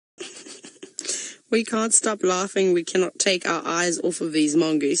we can't stop laughing. We cannot take our eyes off of these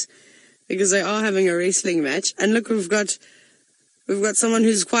mongoose because they are having a wrestling match. And look, we've got someone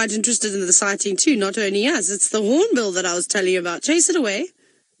who's quite interested in the sighting too. Not only us, it's the hornbill that I was telling you about. Chase it away.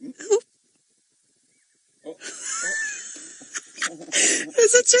 Oh.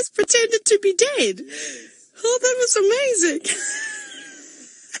 Has it just pretended to be dead? Yes. Oh, that was amazing.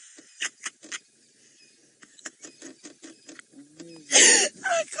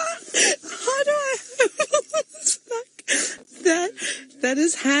 I can't. How do I? It's like that. That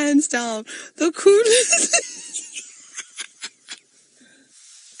is hands down the coolest.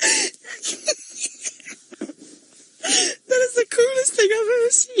 That is the coolest thing I've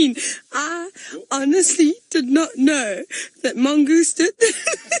ever seen. I honestly did not know that mongoose did that.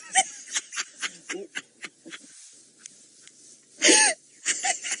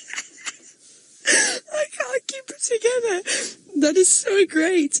 I can't keep it together. That is so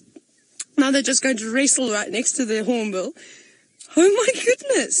great. Now they're just going to wrestle right next to the hornbill. Oh my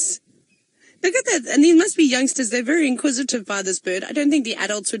goodness. Look at that. And these must be youngsters. They're very inquisitive by this bird. I don't think the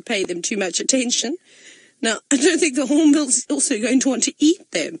adults would pay them too much attention. Now, I don't think the hornbill's also going to want to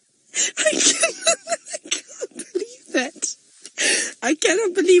eat them. I can't believe that. I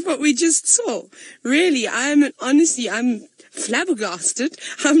cannot believe what we just saw. Really, I'm flabbergasted.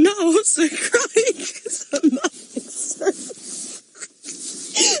 I'm now also crying because I'm laughing so.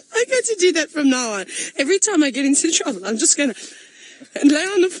 I'm going to do that from now on. Every time I get into trouble, I'm just going to lay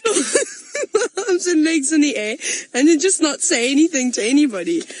on the floor, arms and legs in the air, and then just not say anything to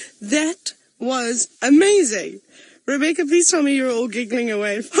anybody. That was amazing. Rebecca, please tell me you're all giggling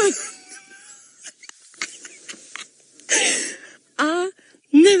away. I've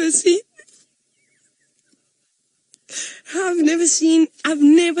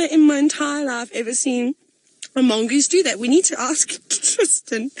never in my entire life ever seen a mongoose do that. We need to ask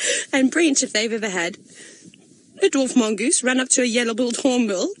Tristan and Brent if they've ever had a dwarf mongoose run up to a yellow-billed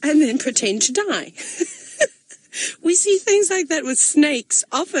hornbill and then pretend to die. We see things like that with snakes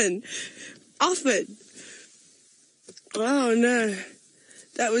often. Oh no,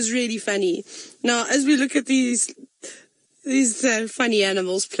 that was really funny. Now, as we look at these funny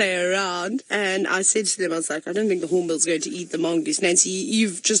animals play around, and I said to them, I was like, I don't think the hornbill's going to eat the mongoose. Nancy,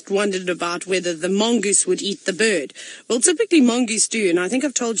 you've just wondered about whether the mongoose would eat the bird. Well, typically mongoose do, and I think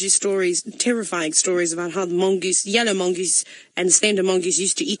I've told you stories, terrifying stories about how the mongoose, yellow mongoose and slender mongoose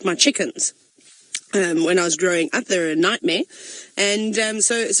used to eat my chickens. When I was growing up, they were a nightmare. And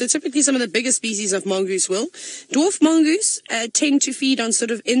so typically some of the bigger species of mongoose will. Dwarf mongoose tend to feed on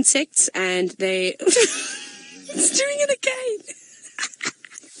sort of insects, and they... It's doing it again.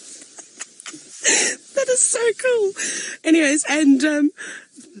 That is so cool. Anyways, and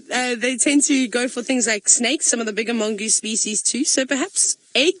they tend to go for things like snakes, some of the bigger mongoose species too. So perhaps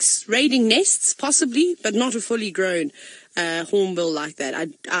eggs, raiding nests, possibly, but not a fully grown hornbill like that.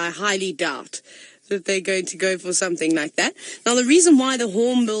 I highly doubt that they're going to go for something like that. Now, the reason why the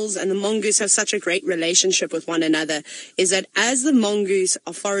hornbills and the mongoose have such a great relationship with one another is that as the mongoose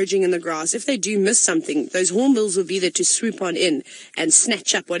are foraging in the grass, if they do miss something, those hornbills will be there to swoop on in and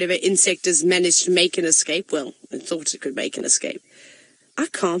snatch up whatever insect has managed to make an escape. Well, it thought it could make an escape. I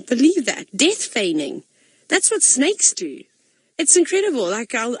can't believe that. Death feigning. That's what snakes do. It's incredible.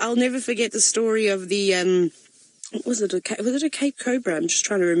 Like, I'll never forget the story of the, was it a Cape Cobra? I'm just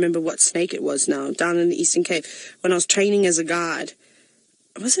trying to remember what snake it was now, down in the Eastern Cape, when I was training as a guide.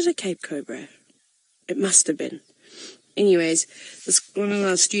 Was it a Cape Cobra? It must have been. Anyways, one of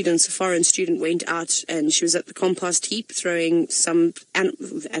our students, a foreign student, went out and she was at the compost heap throwing some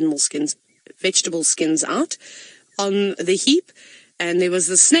animal skins, vegetable skins out on the heap, and there was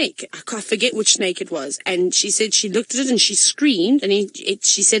the snake. I forget which snake it was. And she said she looked at it and she screamed, and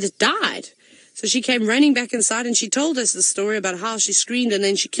she said it died. So she came running back inside and she told us the story about how she screamed and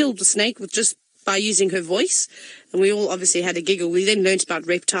then she killed the snake just by using her voice. And we all obviously had a giggle. We then learnt about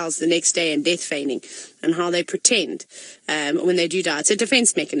reptiles the next day and death feigning and how they pretend when they do die. It's a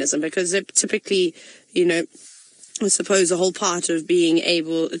defense mechanism because they're typically, you know, I suppose the whole part of being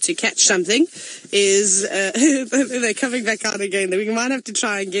able to catch something is they're coming back out again. We might have to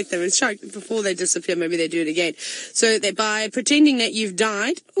try and get them. Before they disappear, maybe they do it again. So that by pretending that you've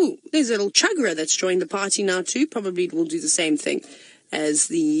died, oh, there's a little chuggerer that's joined the party now too. Probably it will do the same thing as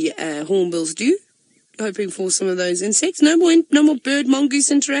the hornbills do. Hoping for some of those insects. No more bird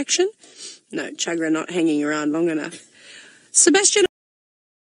mongoose interaction. No, chuggerer not hanging around long enough. Sebastian.